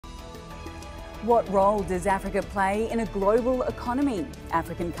What role does Africa play in a global economy?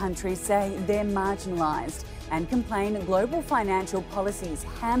 African countries say they're marginalised and complain global financial policies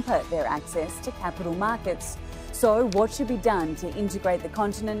hamper their access to capital markets. So what should be done to integrate the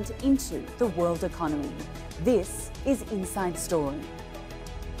continent into the world economy? This is Inside Story.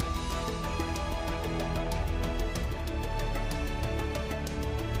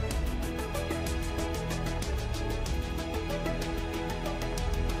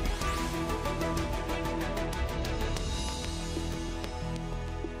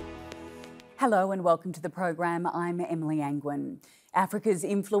 Hello and welcome to the program. I'm Emily Angwin. Africa's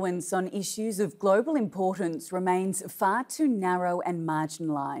influence on issues of global importance remains far too narrow and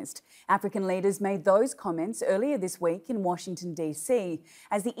marginalised. African leaders made those comments earlier this week in Washington, D.C.,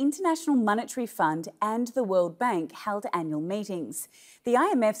 as the International Monetary Fund and the World Bank held annual meetings. The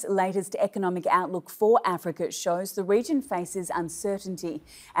IMF's latest economic outlook for Africa shows the region faces uncertainty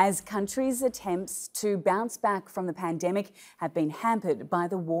as countries' attempts to bounce back from the pandemic have been hampered by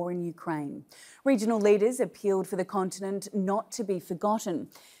the war in Ukraine. Regional leaders appealed for the continent not to be forgotten.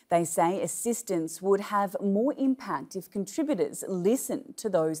 They say assistance would have more impact if contributors listen to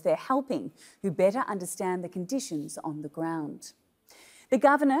those they're helping, who better understand the conditions on the ground. The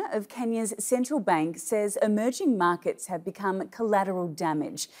governor of Kenya's central bank says emerging markets have become collateral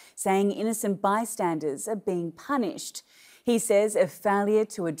damage, saying innocent bystanders are being punished. He says a failure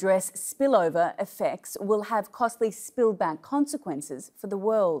to address spillover effects will have costly spillback consequences for the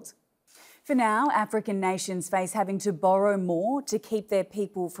world. For now, African nations face having to borrow more to keep their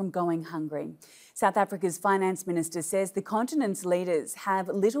people from going hungry. South Africa's finance minister says the continent's leaders have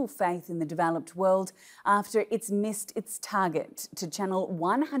little faith in the developed world after it's missed its target to channel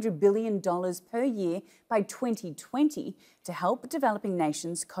 $100 billion per year by 2020 to help developing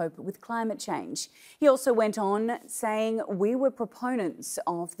nations cope with climate change. He also went on saying we were proponents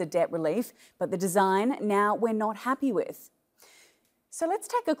of the debt relief, but the design now we're not happy with. So let's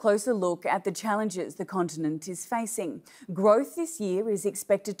take a closer look at the challenges the continent is facing. Growth this year is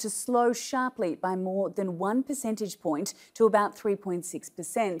expected to slow sharply by more than 1 percentage point to about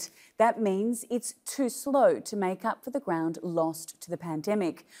 3.6%. That means it's too slow to make up for the ground lost to the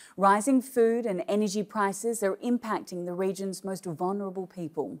pandemic. Rising food and energy prices are impacting the region's most vulnerable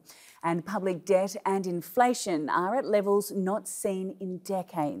people. And public debt and inflation are at levels not seen in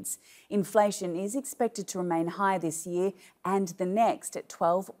decades. Inflation is expected to remain high this year and the next at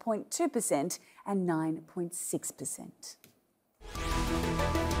 12.2% and 9.6%.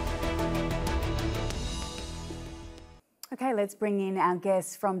 Okay, let's bring in our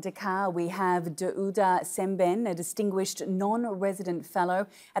guests from Dakar. We have Daouda Sembene, a distinguished non-resident fellow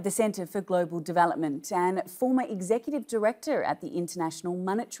at the Centre for Global Development and former executive director at the International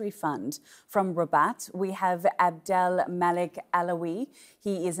Monetary Fund. From Rabat, we have Abdelmalek Alaoui.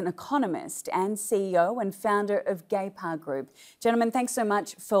 He is an economist and CEO and founder of GeupardGroup. Gentlemen, thanks so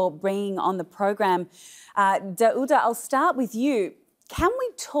much for being on the program. Daouda, I'll start with you. Can we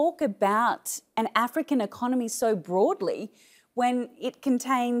talk about an African economy so broadly when it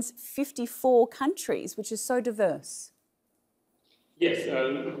contains 54 countries, which is so diverse? Yes,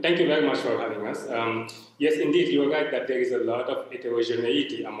 thank you very much for having us. Yes, indeed, you're right that there is a lot of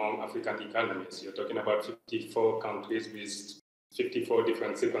heterogeneity among African economies. You're talking about 54 countries with 54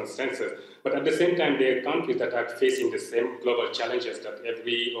 different circumstances. But at the same time, there are countries that are facing the same global challenges that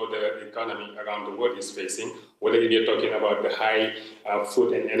every other economy around the world is facing, whether you're talking about the high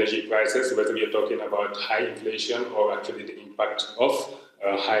food and energy prices, whether you're talking about high inflation or actually the impact of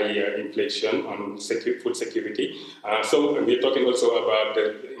high inflation on food security. So we're talking also about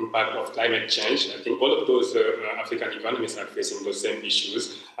the impact of climate change. I think all of those African economies are facing those same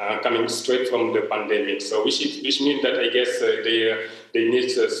issues coming straight from the pandemic. So which means that I guess they need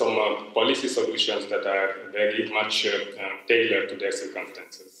some policy solutions that are very much tailored to their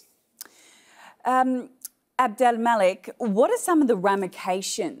circumstances. Abdelmalek, what are some of the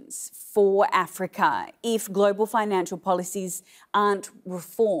ramifications for Africa if global financial policies aren't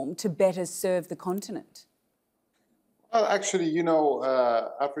reformed to better serve the continent? Well, actually, you know,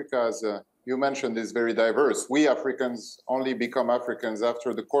 Africa, as you mentioned, is very diverse. We Africans only become Africans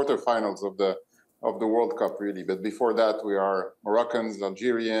after the quarterfinals of the World Cup, really. But before that, we are Moroccans,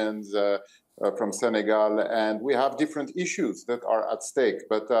 Algerians, from Senegal, and we have different issues that are at stake.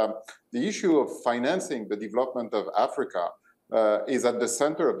 But the issue of financing the development of Africa is at the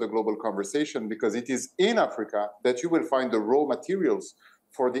center of the global conversation, because it is in Africa that you will find the raw materials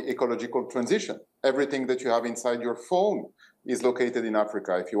for the ecological transition. Everything that you have inside your phone is located in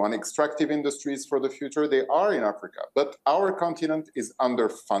Africa. If you want extractive industries for the future, they are in Africa. But our continent is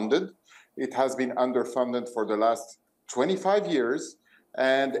underfunded. It has been underfunded for the last 25 years.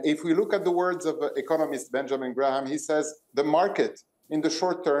 And if we look at the words of economist Benjamin Graham, he says the market in the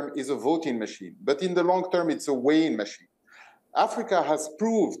short term is a voting machine, but in the long term, it's a weighing machine. Africa has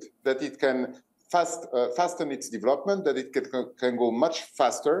proved that it can fasten its development, that it can go much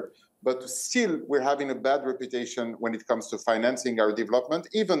faster, but still we're having a bad reputation when it comes to financing our development,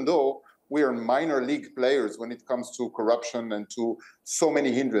 even though we are minor league players when it comes to corruption and to so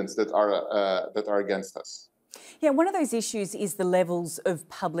many hindrances that are against us. Yeah, one of those issues is the levels of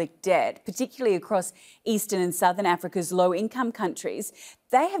public debt, particularly across Eastern and Southern Africa's low-income countries.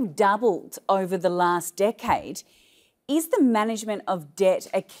 They have doubled over the last decade. Is the management of debt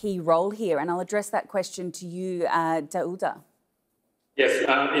a key role here? And I'll address that question to you, Daouda. Yes,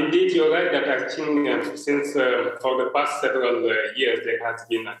 indeed, you're right that I think since for the past several years, there has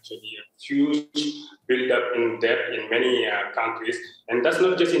been actually a huge build-up in debt in many countries. And that's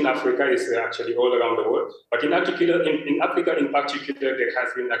not just in Africa, it's actually all around the world. But in particular, in Africa in particular, there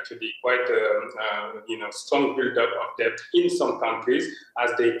has been actually quite a strong build-up of debt in some countries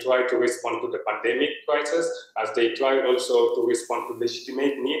as they try to respond to the pandemic crisis, as they try also to respond to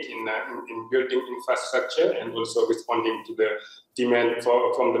legitimate need in building infrastructure and also responding to the demand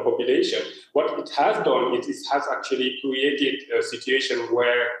from the population. What it has done, it has actually created a situation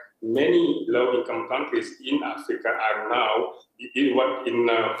where many low-income countries in Africa are now in what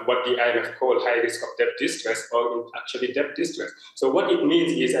the IMF call high risk of debt distress, or in actually debt distress. So what it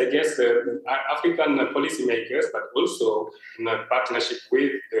means is, I guess, African policymakers, but also in a partnership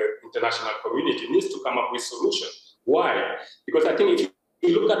with the international community, needs to come up with solutions. Why? Because I think if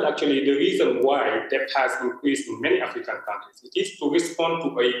you look at actually the reason why debt has increased in many African countries, it is to respond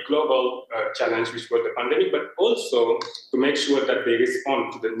to a global challenge, which was the pandemic, but also to make sure that they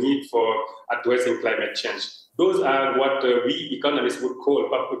respond to the need for addressing climate change. Those are what we economists would call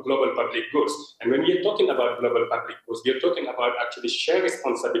global public goods. And when we are talking about global public goods, we are talking about actually shared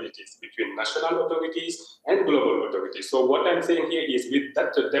responsibilities between national authorities and global authorities. So what I'm saying here is, with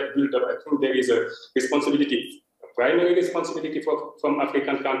that debt buildup, I think there is a responsibility, primary responsibility from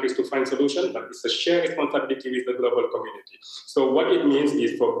African countries to find solutions, but it's a shared responsibility with the global community. So what it means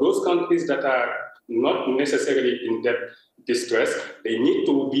is, for those countries that are not necessarily in debt distress, they need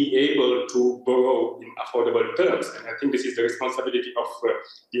to be able to borrow in affordable terms. And I think this is the responsibility of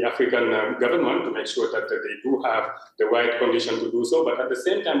the African government to make sure that they do have the right condition to do so. But at the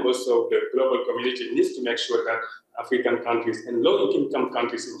same time, also the global community needs to make sure that African countries and low-income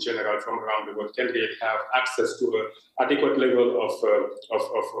countries in general from around the world can really have access to an adequate level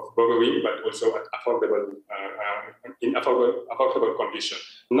of borrowing, but also at in affordable conditions.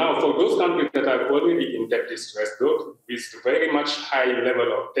 Now, for those countries that are already in debt distress, those with very much high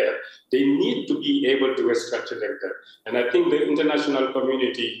level of debt, they need to be able to restructure their debt. And I think the international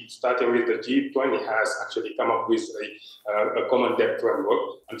community, starting with the G20, has actually come up with a common debt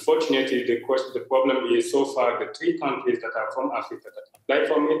framework. Unfortunately, the problem is, so far, the three countries that are from Africa that apply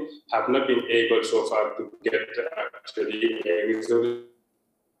for it have not been able so far to get actually a resolution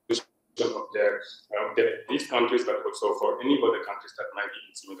of their these countries, but also for any other countries that might be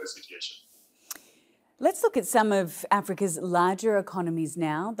in similar situation. Let's look at some of Africa's larger economies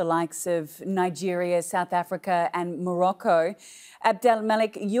now, the likes of Nigeria, South Africa and Morocco.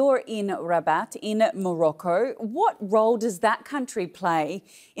 Abdelmalek, you're in Rabat in Morocco. What role does that country play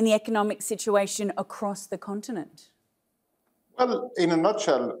in the economic situation across the continent? Well, in a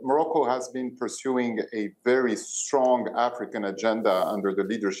nutshell, Morocco has been pursuing a very strong African agenda under the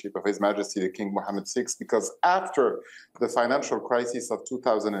leadership of His Majesty the King Mohammed VI, because after the financial crisis of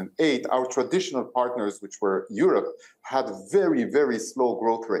 2008, our traditional partners, which were Europe, had very, very slow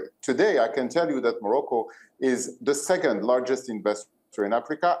growth rate. Today, I can tell you that Morocco is the second largest investor in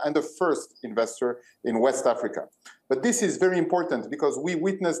Africa and the first investor in West Africa. But this is very important because we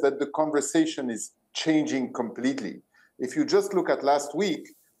witness that the conversation is changing completely. If you just look at last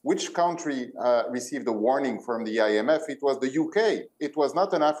week, which country received a warning from the IMF? It was the UK. It was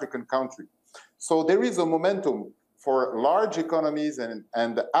not an African country. So there is a momentum for large economies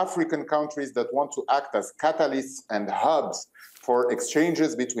and African countries that want to act as catalysts and hubs for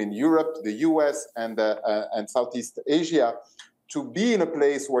exchanges between Europe, the US, and Southeast Asia, to be in a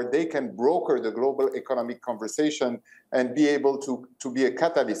place where they can broker the global economic conversation and be able to be a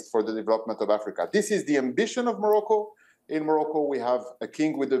catalyst for the development of Africa. This is the ambition of Morocco. In Morocco, we have a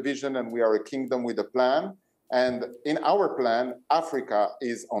king with a vision and we are a kingdom with a plan. And in our plan, Africa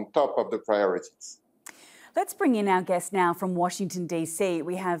is on top of the priorities. Let's bring in our guest now from Washington, D.C.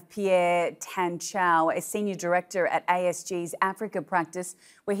 We have Pierre Tan-chou, a Senior Director at ASG's Africa practice,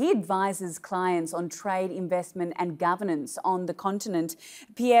 where he advises clients on trade, investment and governance on the continent.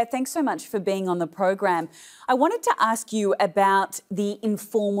 Pierre, thanks so much for being on the program. I wanted to ask you about the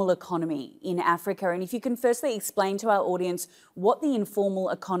informal economy in Africa, and if you can firstly explain to our audience what the informal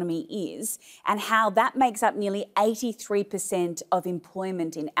economy is and how that makes up nearly 83% of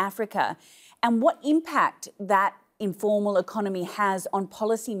employment in Africa, and what impact that informal economy has on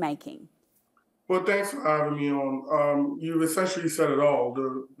policy making. Well, thanks for having me on. You've essentially said it all,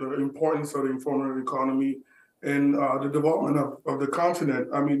 the importance of the informal economy and the development of the continent.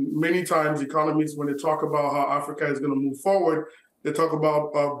 I mean, many times economists, when they talk about how Africa is going to move forward, they talk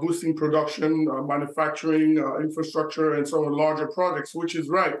about boosting production, manufacturing, infrastructure, and some of the larger projects, which is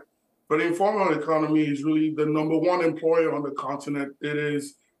right. But the informal economy is really the number one employer on the continent. It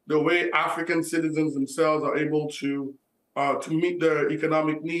is the way African citizens themselves are able to meet their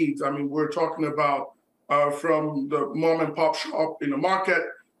economic needs. I mean, we're talking about from the mom and pop shop in the market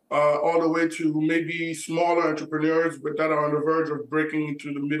all the way to maybe smaller entrepreneurs, but that are on the verge of breaking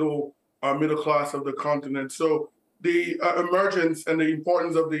into the middle class of the continent. So the emergence and the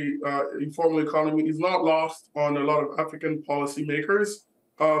importance of the informal economy is not lost on a lot of African policymakers.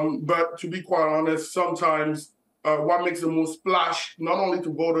 But to be quite honest, sometimes what makes the most splash, not only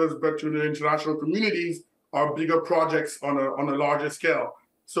to voters, but to the international communities, are bigger projects on a larger scale.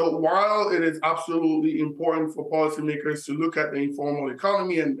 So while it is absolutely important for policymakers to look at the informal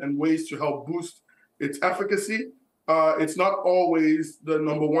economy and ways to help boost its efficacy, it's not always the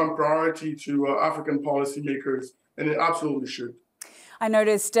number one priority to African policymakers, and it absolutely should. I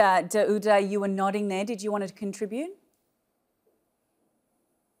noticed, Daouda, you were nodding there. Did you want to contribute?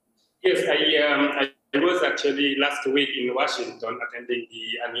 Yes, I was actually last week in Washington attending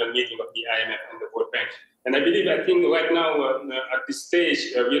the annual meeting of the IMF and the World Bank. And I think right now at this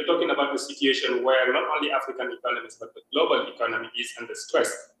stage, we're talking about a situation where not only African economies, but the global economy is under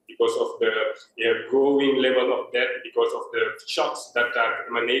stress because of the growing level of debt, because of the shocks that are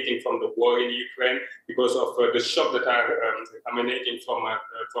emanating from the war in Ukraine, because of the shocks that are emanating from the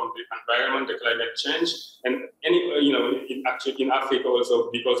environment, the climate change, and in Africa also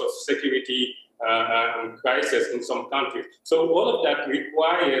because of security crisis in some countries. So all of that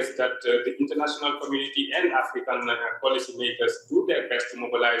requires that the international community and African policymakers do their best to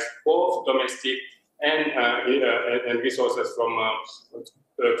mobilize both domestic and resources from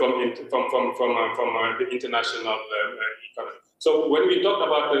the international economy. So when we talk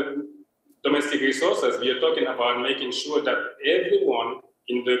about the domestic resources, we are talking about making sure that everyone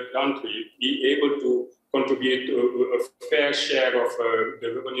in the country be able to contribute to a fair share of the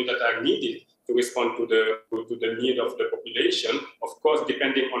revenue that are needed to respond to the need of the population, of course,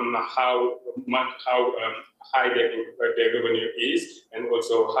 depending on how high their revenue is and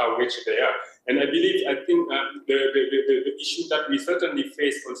also how rich they are. And I think the issue that we certainly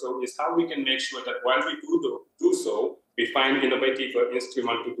face also is how we can make sure that while we do so, we find innovative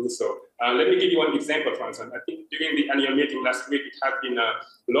instruments to do so. Let me give you one example, for instance. I think during the annual meeting last week, it had been a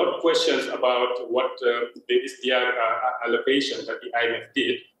lot of questions about what the SDR allocation that the IMF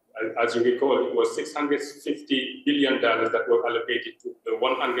did. As you recall, it was $650 billion that were allocated to the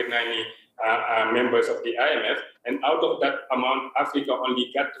 190 members of the IMF. And out of that amount, Africa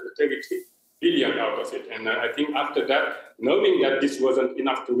only got 33 billion out of it. And I think after that, knowing that this wasn't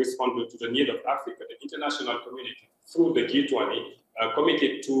enough to respond to the need of Africa, the international community, through the G20,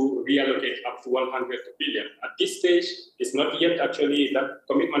 committed to reallocate up to 100 billion. At this stage, it's not yet actually, that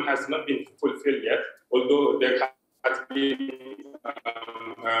commitment has not been fulfilled yet, although there has been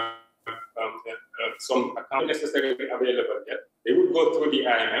some account necessarily available yet. They would go through the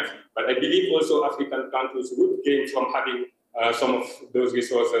IMF, but I believe also African countries would gain from having some of those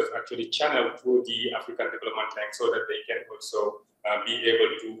resources actually channeled through the African Development Bank so that they can also be able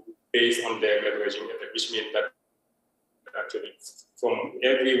to, based on their leveraging effect, which means that actually from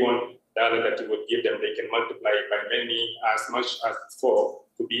every $1 that you would give them, they can multiply it by many, as much as 4,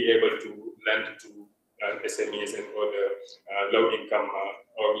 to be able to lend to SMEs and other low-income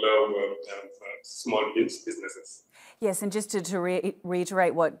or low small businesses. Yes, and just to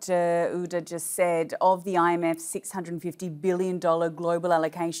reiterate what Daouda just said, of the IMF's $650 billion global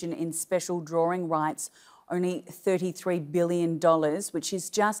allocation in special drawing rights, only $33 billion, which is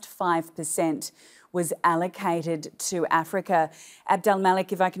just 5%, was allocated to Africa.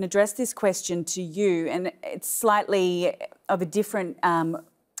 Abdelmalek, if I can address this question to you, and it's slightly of a different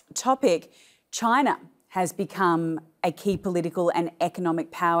topic. China has become a key political and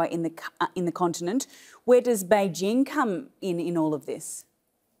economic power in the continent. Where does Beijing come in all of this?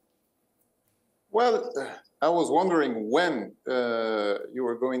 Well, I was wondering when you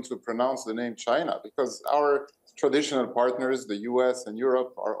were going to pronounce the name China, because our traditional partners, the US and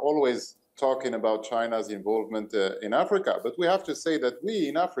Europe, are always talking about China's involvement in Africa. But we have to say that we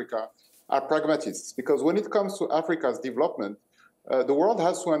in Africa are pragmatists, because when it comes to Africa's development, the world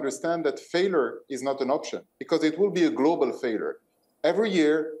has to understand that failure is not an option, because it will be a global failure. Every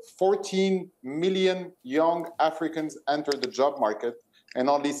year, 14 million young Africans enter the job market, and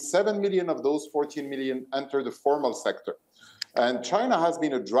only 7 million of those 14 million enter the formal sector. And China has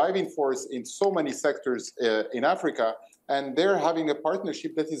been a driving force in so many sectors in Africa, and they're having a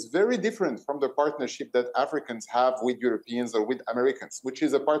partnership that is very different from the partnership that Africans have with Europeans or with Americans, which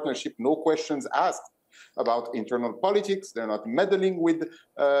is a partnership, no questions asked, about internal politics. They're not meddling with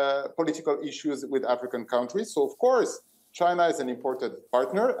political issues with African countries. So, of course, China is an important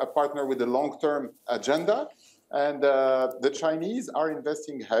partner, a partner with a long-term agenda. And the Chinese are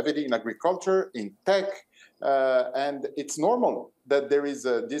investing heavily in agriculture, in tech, and it's normal that there is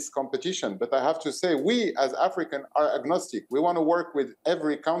this competition. But I have to say, we as Africans are agnostic. We want to work with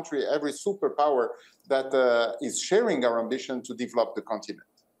every country, every superpower that is sharing our ambition to develop the continent.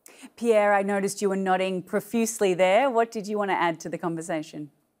 Pierre, I noticed you were nodding profusely there. What did you want to add to the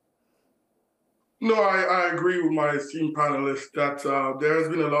conversation? No, I agree with my esteemed panelists that there has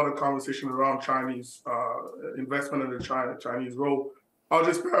been a lot of conversation around Chinese investment in the Chinese role. I'll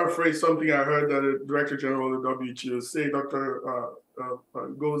just paraphrase something I heard that the Director General of the WTO say, Dr.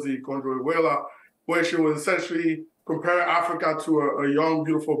 Ngozi Okonjo-Iweala, where she was essentially comparing Africa to a young,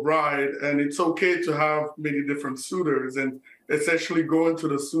 beautiful bride, and it's okay to have many different suitors, and essentially going to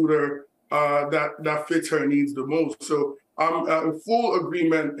the suitor that fits her needs the most. So I'm in full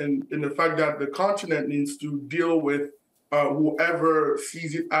agreement in the fact that the continent needs to deal with whoever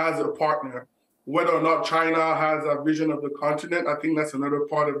sees it as a partner. Whether or not China has a vision of the continent, I think that's another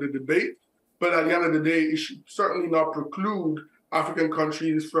part of the debate. But at the end of the day, it should certainly not preclude African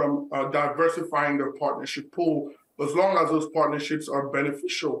countries from diversifying their partnership pool, as long as those partnerships are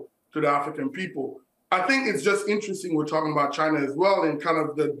beneficial to the African people. I think it's just interesting we're talking about China as well in kind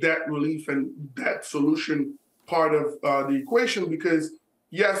of the debt relief and debt solution part of the equation, because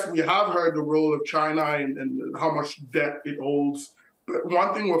yes, we have heard the role of China and how much debt it holds. But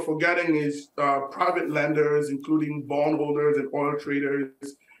one thing we're forgetting is private lenders, including bondholders and oil traders,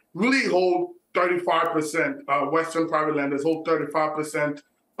 really hold 35%. Western private lenders hold 35%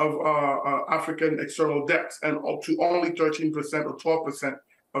 of African external debts, and up to only 13% or 12%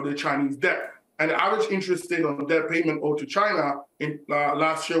 of the Chinese debt. And the average interest rate on debt payment owed to China in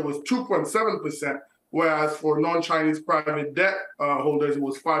last year was 2.7%, whereas for non-Chinese private debt holders, it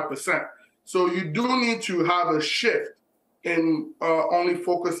was 5%. So you do need to have a shift in only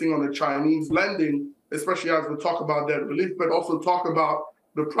focusing on the Chinese lending, especially as we talk about debt relief, but also talk about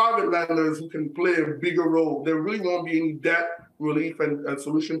the private lenders who can play a bigger role. There really won't be any debt relief and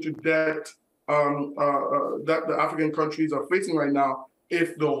solution to debt that the African countries are facing right now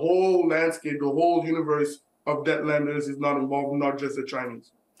if the whole landscape, the whole universe of debt lenders is not involved, not just the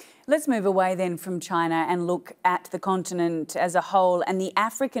Chinese. Let's move away then from China and look at the continent as a whole and the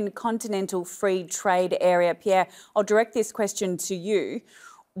African Continental Free Trade Area. Pierre, I'll direct this question to you.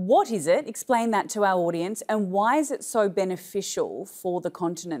 What is it? Explain that to our audience. And why is it so beneficial for the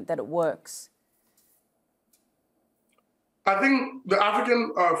continent that it works? I think the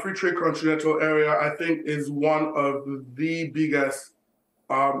African Free Trade Continental Area, I think, is one of the biggest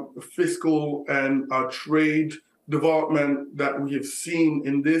fiscal and trade development that we have seen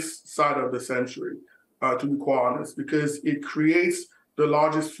in this side of the century, to be quite honest, because it creates the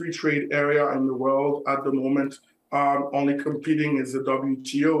largest free trade area in the world at the moment. Only competing is the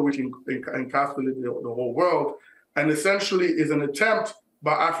WTO, which encapsulates the whole world, and essentially is an attempt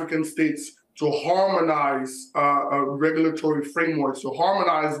by African states to harmonize regulatory frameworks, to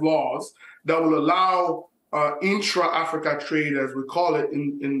harmonize laws that will allow intra-Africa trade, as we call it,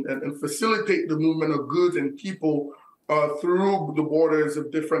 and facilitate the movement of goods and people through the borders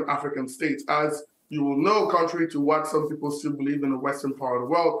of different African states. As you will know, contrary to what some people still believe in the Western part of the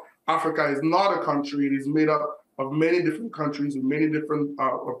world, Africa is not a country. It is made up of many different countries with many different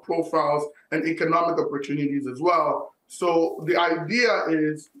profiles and economic opportunities as well. So the idea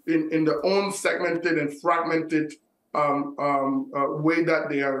is in their own segmented and fragmented way that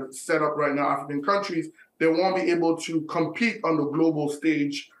they are set up right now, African countries, they won't be able to compete on the global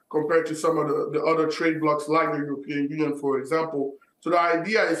stage compared to some of the other trade blocs like the European Union, for example. So the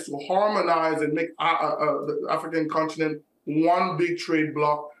idea is to harmonize and make the African continent one big trade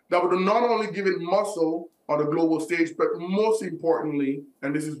bloc that would not only give it muscle on the global stage, but most importantly,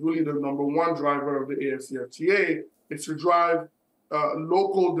 and this is really the number one driver of the AFCFTA, is to drive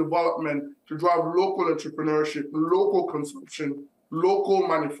local development, to drive local entrepreneurship, local consumption, local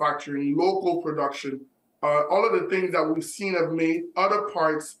manufacturing, local production. All of the things that we've seen have made other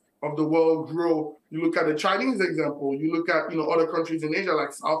parts of the world grow. You look at the Chinese example, you look at other countries in Asia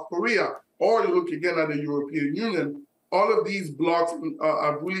like South Korea, or you look again at the European Union. All of these blocks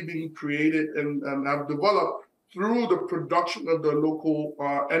have really been created and have developed through the production of the local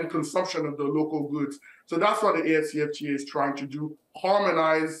and consumption of the local goods. So that's what the AFCFTA is trying to do,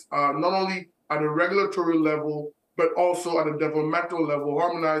 harmonize not only at a regulatory level, but also at a developmental level,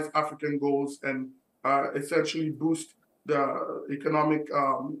 harmonize African goals and essentially boost the economic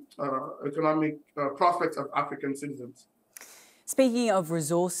prospects of African citizens. Speaking of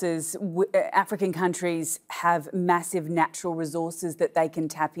resources, African countries have massive natural resources that they can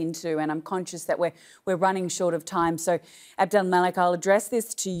tap into, and I'm conscious that we're running short of time. So, Abdelmalek, I'll address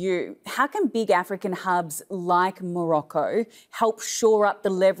this to you. How can big African hubs like Morocco help shore up the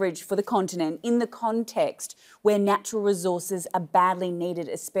leverage for the continent in the context where natural resources are badly needed,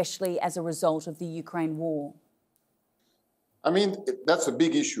 especially as a result of the Ukraine war? I mean, that's a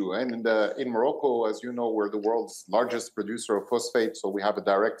big issue. And in Morocco, as you know, we're the world's largest producer of phosphate, so we have a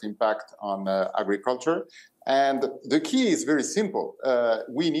direct impact on agriculture. And the key is very simple.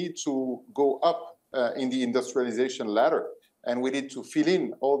 We need to go up in the industrialization ladder, and we need to fill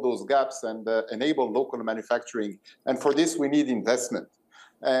in all those gaps and enable local manufacturing. And for this, we need investment.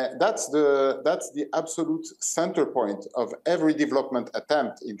 That's the absolute center point of every development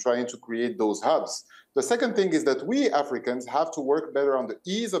attempt in trying to create those hubs. The second thing is that we Africans have to work better on the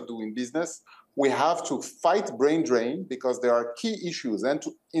ease of doing business. We have to fight brain drain because there are key issues. And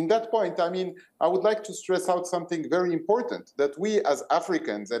in that point, I mean, I would like to stress out something very important, that we as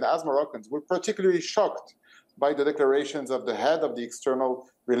Africans and as Moroccans were particularly shocked by the declarations of the head of the external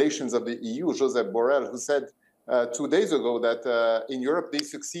relations of the EU, Josep Borrell, who said 2 days ago that in Europe they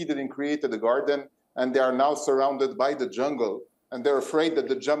succeeded in creating a garden and they are now surrounded by the jungle. And they're afraid that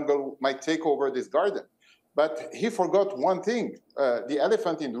the jungle might take over this garden. But he forgot one thing. The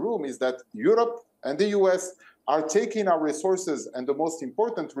elephant in the room is that Europe and the US are taking our resources and the most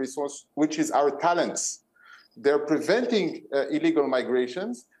important resource, which is our talents. They're preventing illegal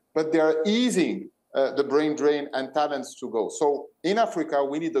migrations, but they are easing the brain drain and talents to go. So in Africa,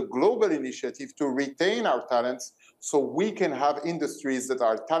 we need a global initiative to retain our talents so we can have industries that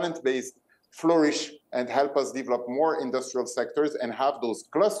are talent-based, flourish, and help us develop more industrial sectors and have those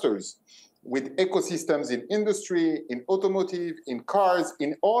clusters with ecosystems in industry, in automotive, in cars,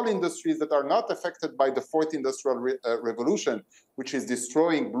 in all industries that are not affected by the fourth industrial revolution, which is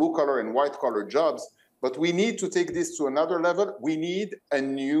destroying blue-collar and white-collar jobs. But we need to take this to another level. We need a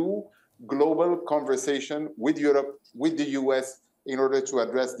new global conversation with Europe, with the US, in order to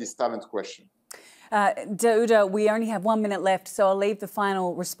address this talent question. Daouda, we only have 1 minute left, so I'll leave the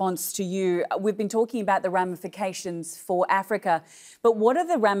final response to you. We've been talking about the ramifications for Africa, but what are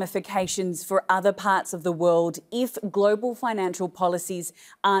the ramifications for other parts of the world if global financial policies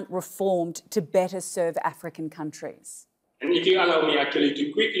aren't reformed to better serve African countries? And if you allow me actually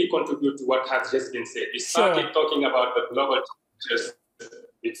to quickly contribute to what has just been said, we started talking about the global challenges.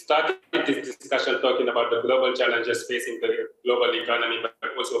 We started this discussion talking about the global challenges facing the global economy, but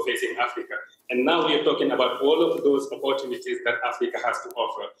also facing Africa. And now we are talking about all of those opportunities that Africa has to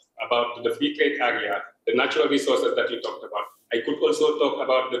offer, about the free trade area, the natural resources that you talked about. I could also talk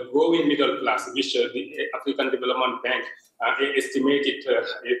about the growing middle class, which the African Development Bank estimated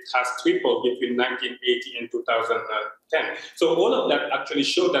it has tripled between 1980 and 2010. So all of that actually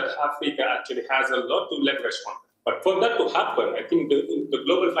show that Africa actually has a lot to leverage on. But for that to happen, I think the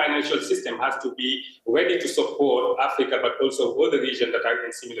global financial system has to be ready to support Africa, but also other regions that are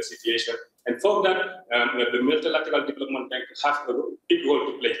in similar situation. And for that, the multilateral development bank has a big role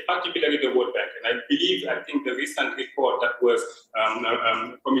to play, particularly the World Bank. And I think the recent report that was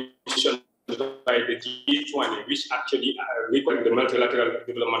commissioned by the G20, which actually required the multilateral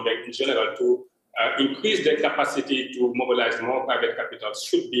development bank in general to increase their capacity to mobilize more private capital,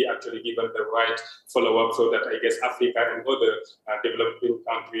 should be actually given the right follow-up so that I guess Africa and other developing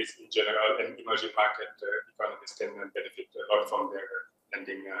countries in general and emerging market economies can benefit a lot from their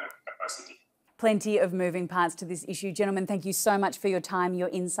lending capacity. Plenty of moving parts to this issue. Gentlemen, thank you so much for your time, your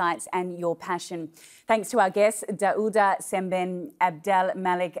insights and your passion. Thanks to our guests, Daouda, Sembene,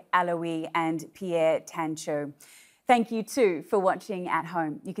 Abdelmalek, Alaoui and Pierre Tan-chou. Thank you too for watching at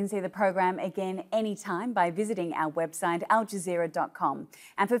home. You can see the program again anytime by visiting our website, aljazeera.com.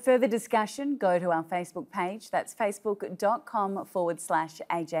 And for further discussion, go to our Facebook page. That's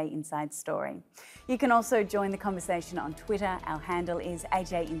facebook.com/AJ Inside Story. You can also join the conversation on Twitter. Our handle is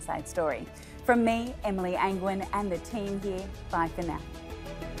AJ Inside Story. From me, Emily Angwin, and the team here, bye for now.